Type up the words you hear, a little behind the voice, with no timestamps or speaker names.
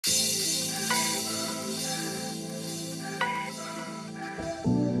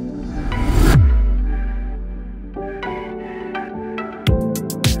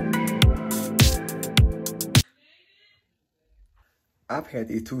I've had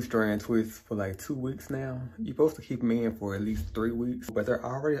these 2-strand twists for like 2 weeks now. You're supposed to keep them in for at least 3 weeks, but they're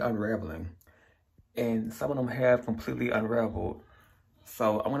already unraveling. And some of them have completely unraveled.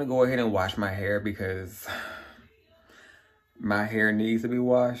 So I'm gonna go ahead and wash my hair because my hair needs to be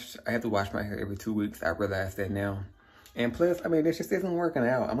washed. I have to wash my hair every 2 weeks. I realize that now. And plus, I mean, this just isn't working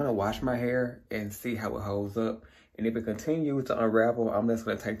out. I'm gonna wash my hair and see how it holds up. And if it continues to unravel, I'm just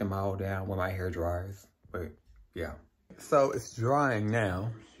gonna take them all down when my hair dries. But yeah. So it's drying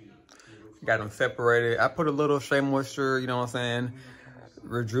now. Got them separated. I put a little Shea Moisture, you know what I'm saying?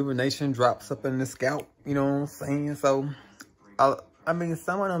 Rejuvenation drops up in the scalp, you know what I'm saying? So, I mean,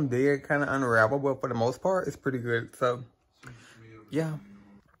 some of them did kind of unravel, but for the most part, it's pretty good. So, yeah.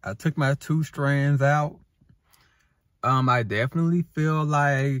 I took my 2 strands out. I definitely feel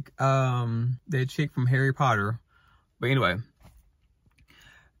like that chick from Harry Potter. But anyway,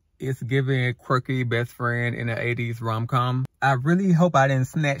 it's giving quirky best friend in the 80s rom-com. I really hope I didn't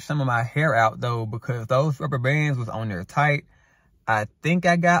snatch some of my hair out though, because those rubber bands was on there tight. I think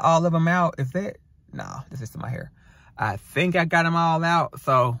I got all of them out. Is that? Nah, this is my hair. I think I got them all out.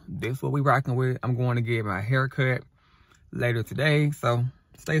 So this is what we rocking with. I'm going to get my haircut later today. So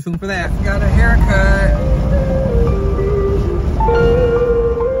stay tuned for that. Got a haircut.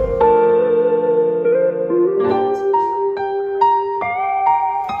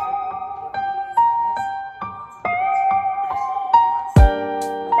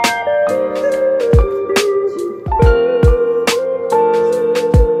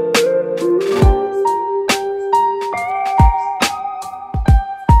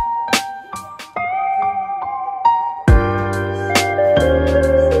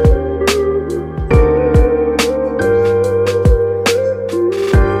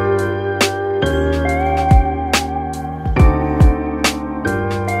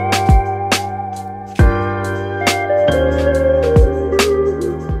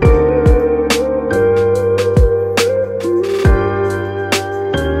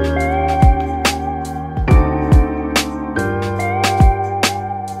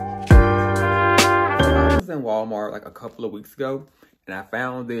 Walmart like a couple of weeks ago, and I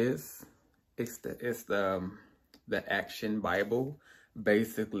found this. It's the Action Bible,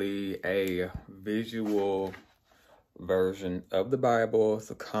 basically a visual version of the Bible. It's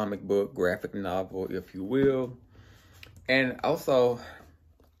a comic book, graphic novel, if you will. And also,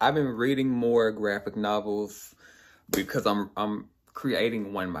 I've been reading more graphic novels because I'm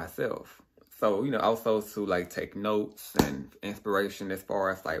creating one myself. So, you know, also to like take notes and inspiration as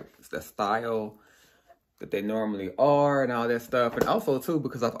far as like the style that they normally are and all that stuff. And also too,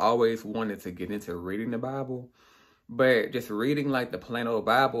 because I've always wanted to get into reading the Bible, but just reading like the plain old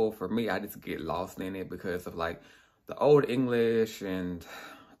Bible, for me, I just get lost in it because of like the old English and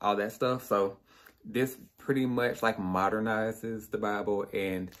all that stuff. So this pretty much like modernizes the Bible,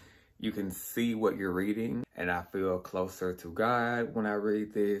 and you can see what you're reading, and I feel closer to God when I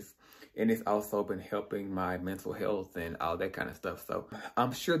read this. And it's also been helping my mental health and all that kind of stuff. So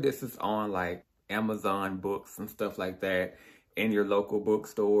I'm sure this is on like Amazon books and stuff like that, in your local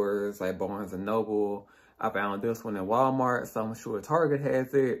bookstores like Barnes and Noble. I found this one in Walmart, so I'm sure Target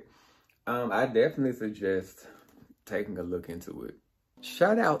has it. I definitely suggest taking a look into it.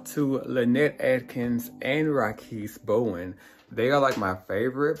 Shout out to Lynette Atkins and Raquise Bowen. They are like my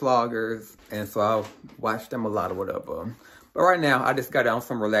favorite vloggers, and so I'll watch them a lot or whatever. But right now, I just got on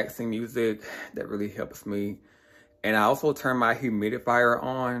some relaxing music that really helps me. And I also turn my humidifier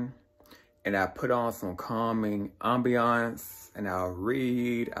on, and I put on some calming ambiance, and I'll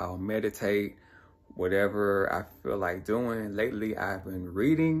read, I'll meditate, whatever I feel like doing. Lately, I've been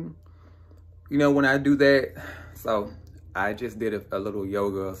reading, you know, when I do that. So I just did a little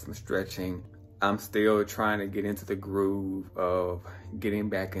yoga, some stretching. I'm still trying to get into the groove of getting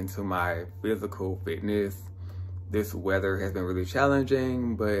back into my physical fitness. This weather has been really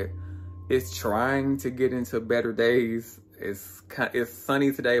challenging, but it's trying to get into better days. It's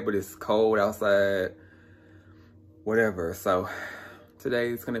sunny today, but it's cold outside, whatever. So today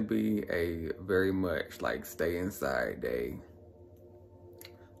is gonna be a very much like stay inside day.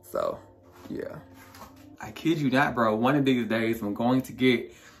 So yeah, I kid you not, bro. One of these days I'm going to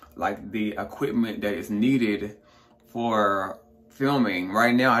get like the equipment that is needed for filming.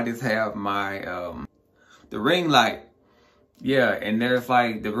 Right now I just have my the ring light. Yeah, and there's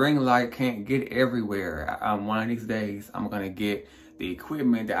like, the ring light can't get everywhere. One of these days, I'm gonna get the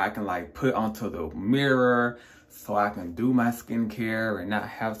equipment that I can like put onto the mirror so I can do my skincare and not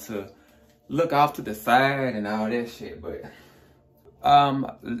have to look off to the side and all that shit. But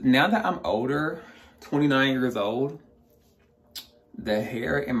now that I'm older, 29 years old, the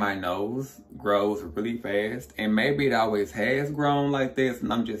hair in my nose grows really fast, and maybe it always has grown like this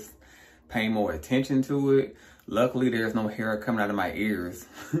and I'm just paying more attention to it. Luckily, there's no hair coming out of my ears.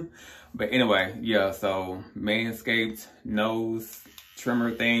 But anyway, yeah, so Manscaped nose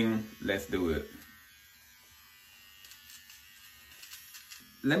trimmer thing, let's do it.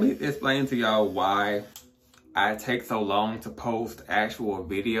 Let me explain to y'all why I take so long to post actual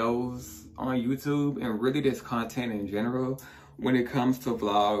videos on YouTube and really this content in general when it comes to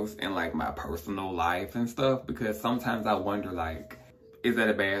vlogs and like my personal life and stuff, because sometimes I wonder, like, is that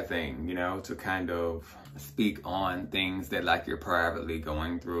a bad thing, you know, to kind of speak on things that like you're privately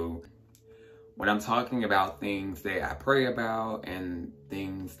going through. When I'm talking about things that I pray about and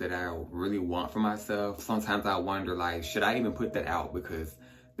things that I really want for myself, sometimes I wonder, like, should I even put that out? Because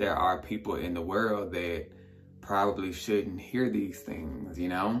there are people in the world that probably shouldn't hear these things, you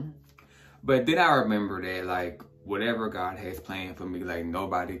know? But then I remember that, like, whatever God has planned for me, like,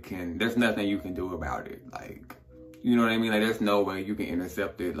 there's nothing you can do about it. Like, you know what I mean? Like, there's no way you can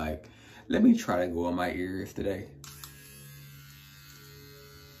intercept it. Like, let me try to go on my ears today.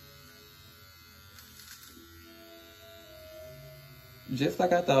 Just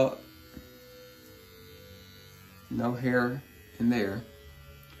like I thought. No hair in there.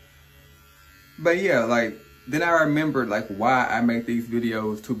 But yeah, like, then I remembered, like, why I make these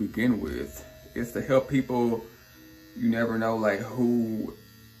videos to begin with. It's to help people, you never know, like, who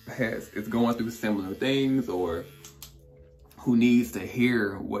is going through similar things, or who needs to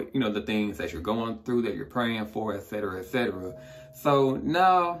hear what, you know, the things that you're going through, that you're praying for, etc., etc. So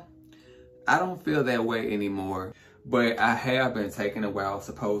no, I don't feel that way anymore. But I have been taking a while,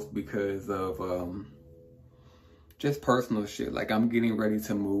 supposed because of just personal shit. Like, I'm getting ready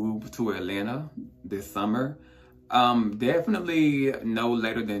to move to Atlanta this summer. Definitely no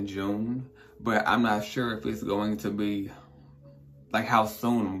later than June, but I'm not sure if it's going to be, like, how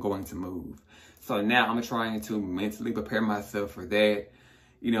soon I'm going to move. So now I'm trying to mentally prepare myself for that.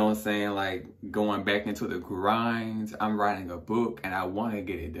 You know what I'm saying? Like, going back into the grind. I'm writing a book and I want to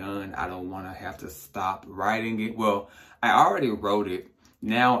get it done. I don't want to have to stop writing it. Well, I already wrote it.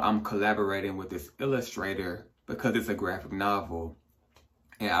 Now I'm collaborating with this illustrator because it's a graphic novel.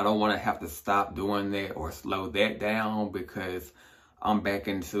 And I don't want to have to stop doing that or slow that down because I'm back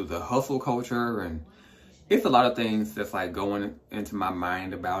into the hustle culture. And it's a lot of things that's like going into my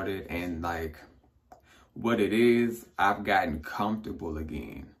mind about it. And like, what it is, I've gotten comfortable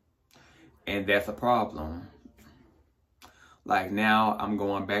again. And that's a problem. Like, now I'm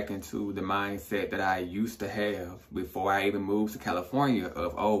going back into the mindset that I used to have before I even moved to California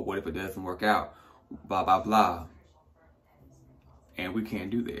of, oh, what if it doesn't work out? Blah, blah, blah. And we can't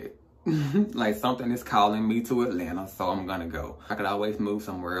do that. Like, something is calling me to Atlanta, so I'm gonna go. I could always move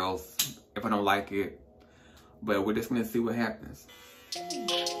somewhere else if I don't like it. But we're just gonna see what happens.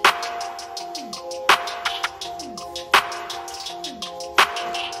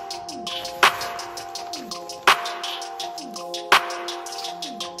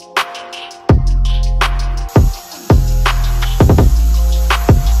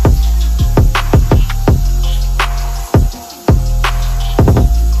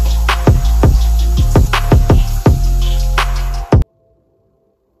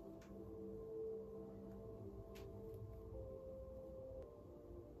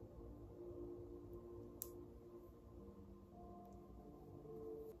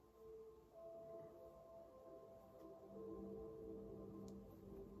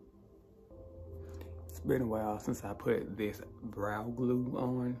 It's been a while since I put this brow glue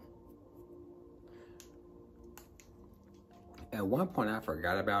on. At one point I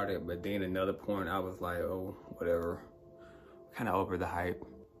forgot about it, but then another point I was like, oh, whatever. Kind of over the hype.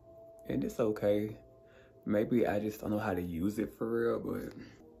 And it's okay. Maybe I just don't know how to use it for real, but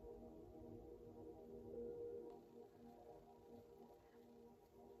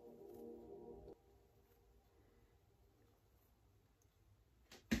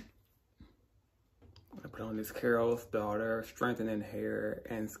I put on this Carol's Daughter Strengthening Hair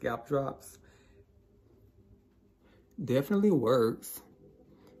and Scalp Drops. Definitely works.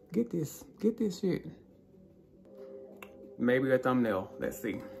 Get this shit. Maybe a thumbnail, let's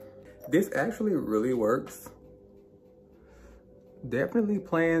see. This actually really works. Definitely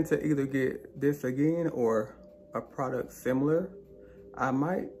plan to either get this again or a product similar. I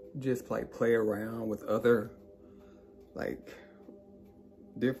might just like play around with other like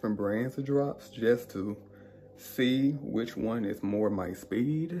different brands of drops just to see which one is more my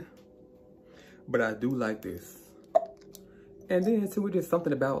speed. But I do like this. And then too, it's just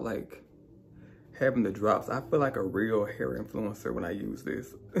something about like having the drops. I feel like a real hair influencer when I use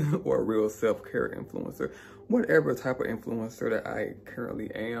this, or a real self-care influencer, whatever type of influencer that I currently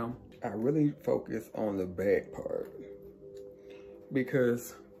am. I really focus on the back part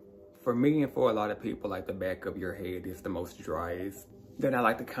because for me and for a lot of people, like the back of your head is the most driest. Then I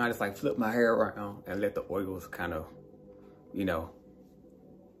like to kind of like flip my hair around and let the oils kind of, you know,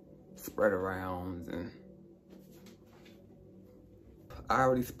 spread around. And I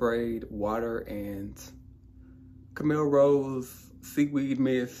already sprayed water and Camille Rose seaweed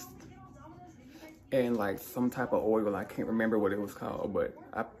mist and like some type of oil. I can't remember what it was called, but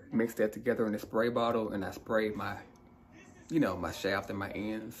I mixed that together in a spray bottle and I sprayed my, you know, my shaft and my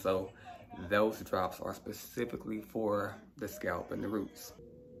ends. So those drops are specifically for the scalp and the roots.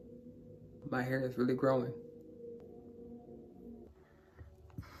 My hair is really growing.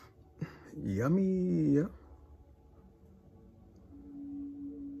 Yummy.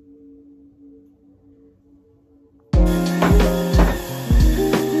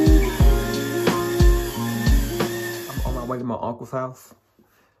 Way to my uncle's house.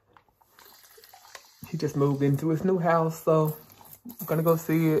 He just moved into his new house, so I'm gonna go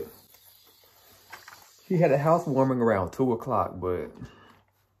see it. He had a housewarming around 2 o'clock, but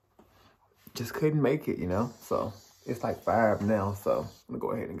just couldn't make it, you know? So it's like 5 now, so I'm gonna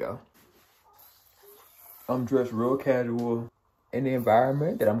go ahead and go. I'm dressed real casual. In the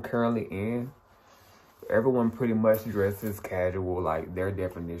environment that I'm currently in, everyone pretty much dresses casual. Like their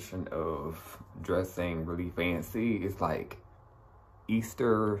definition of dressing really fancy is like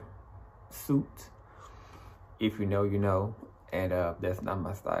Easter suit. If you know, you know. And that's not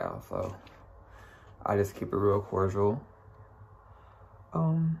my style, so I just keep it real cordial.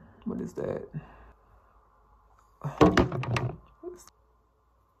 What is that?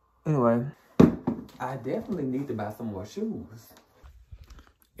 Anyway, I definitely need to buy some more shoes.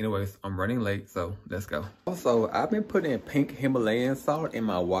 Anyways, I'm running late, so let's go. Also, I've been putting pink Himalayan salt in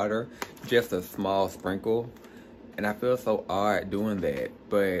my water, just a small sprinkle. And I feel so odd doing that,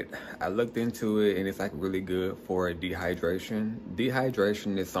 but I looked into it and it's like really good for dehydration.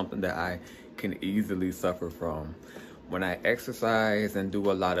 Dehydration is something that I can easily suffer from. When I exercise and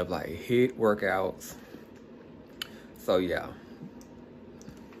do a lot of like HIIT workouts. So yeah.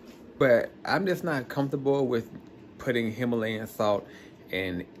 But I'm just not comfortable with putting Himalayan salt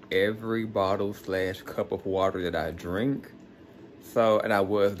in every bottle / cup of water that I drink. So, and I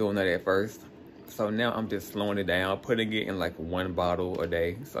was doing that at first. So now I'm just slowing it down, putting it in like 1 bottle a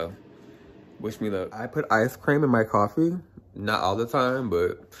day. So wish me luck. I put ice cream in my coffee. Not all the time,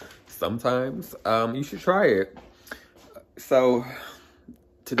 but sometimes. You should try it. So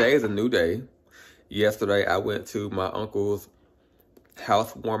today is a new day. Yesterday I went to my uncle's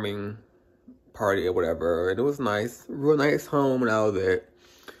housewarming party or whatever, and it was nice, real nice home and all that.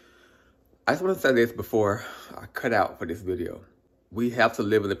 I just want to say this before I cut out for this video. We have to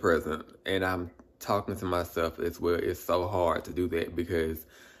live in the present, and I'm talking to myself as well. It's so hard to do that because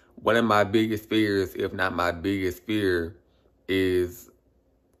one of my biggest fears, if not my biggest fear, is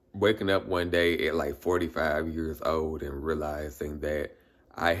waking up one day at like 45 years old and realizing that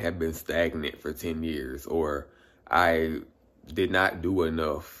I have been stagnant for 10 years, or I did not do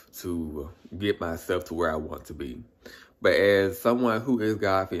enough to get myself to where I want to be. But as someone who is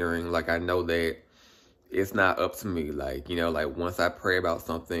God-fearing, like I know that it's not up to me. Like, you know, like once I pray about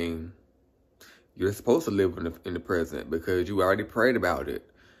something, you're supposed to live in the present because you already prayed about it.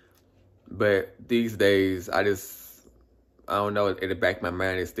 But these days, I don't know, in the back of my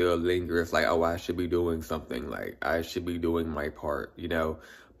mind, it still lingers like, oh, I should be doing something. Like, I should be doing my part, you know?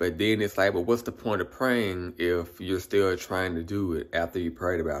 But then it's like, well, what's the point of praying if you're still trying to do it after you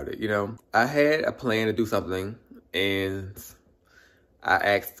prayed about it, you know? I had a plan to do something, and I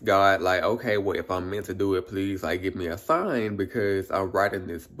asked God, like, okay, well, if I'm meant to do it, please, like, give me a sign because I'm writing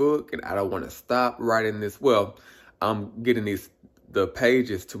this book and I don't want to stop writing this. Well, I'm getting the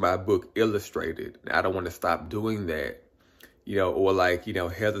pages to my book illustrated. I don't want to stop doing that, you know, or like, you know,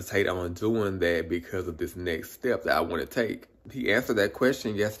 hesitate on doing that because of this next step that I want to take. He answered that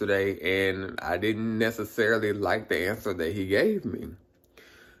question yesterday, and I didn't necessarily like the answer that he gave me.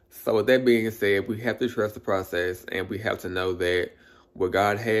 So with that being said, we have to trust the process, and we have to know that what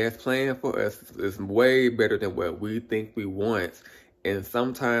God has planned for us is way better than what we think we want. And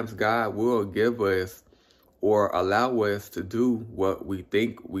sometimes God will give us or allow us to do what we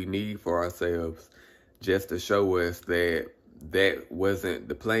think we need for ourselves just to show us that that wasn't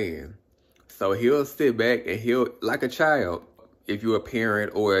the plan. So he'll sit back and he'll, like a child, if you're a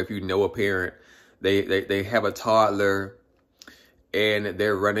parent or if you know a parent, they have a toddler and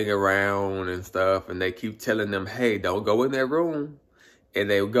they're running around and stuff, and they keep telling them, hey, don't go in that room. And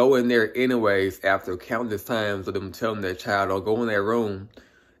they go in there anyways after countless times of them telling their child, don't go in that room.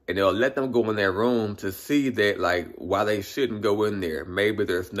 And they'll let them go in that room to see that, like, why they shouldn't go in there. Maybe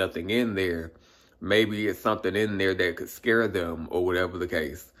there's nothing in there. Maybe it's something in there that could scare them or whatever the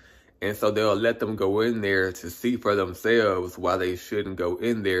case. And so they'll let them go in there to see for themselves why they shouldn't go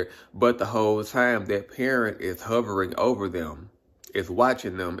in there. But the whole time, that parent is hovering over them, is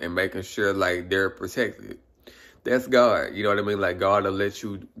watching them and making sure, like, they're protected. That's God. You know what I mean? Like, God will let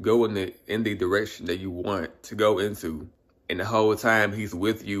you go in the direction that you want to go into. And the whole time he's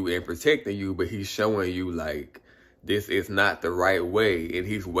with you and protecting you, but he's showing you, like, this is not the right way. And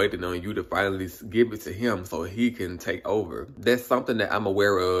he's waiting on you to finally give it to him so he can take over. That's something that I'm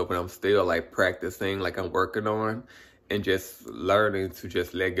aware of and I'm still, like, practicing, like I'm working on. And just learning to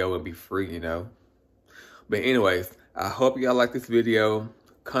just let go and be free, you know? But anyways, I hope y'all like this video.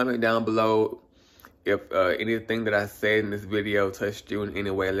 Comment down below if anything that I said in this video touched you in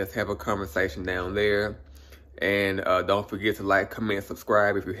any way. Let's have a conversation down there. And don't forget to like, comment, and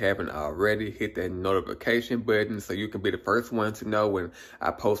subscribe if you haven't already. Hit that notification button so you can be the first one to know when I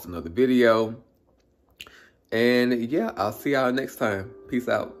post another video. And yeah, I'll see y'all next time. Peace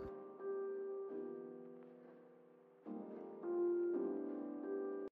out.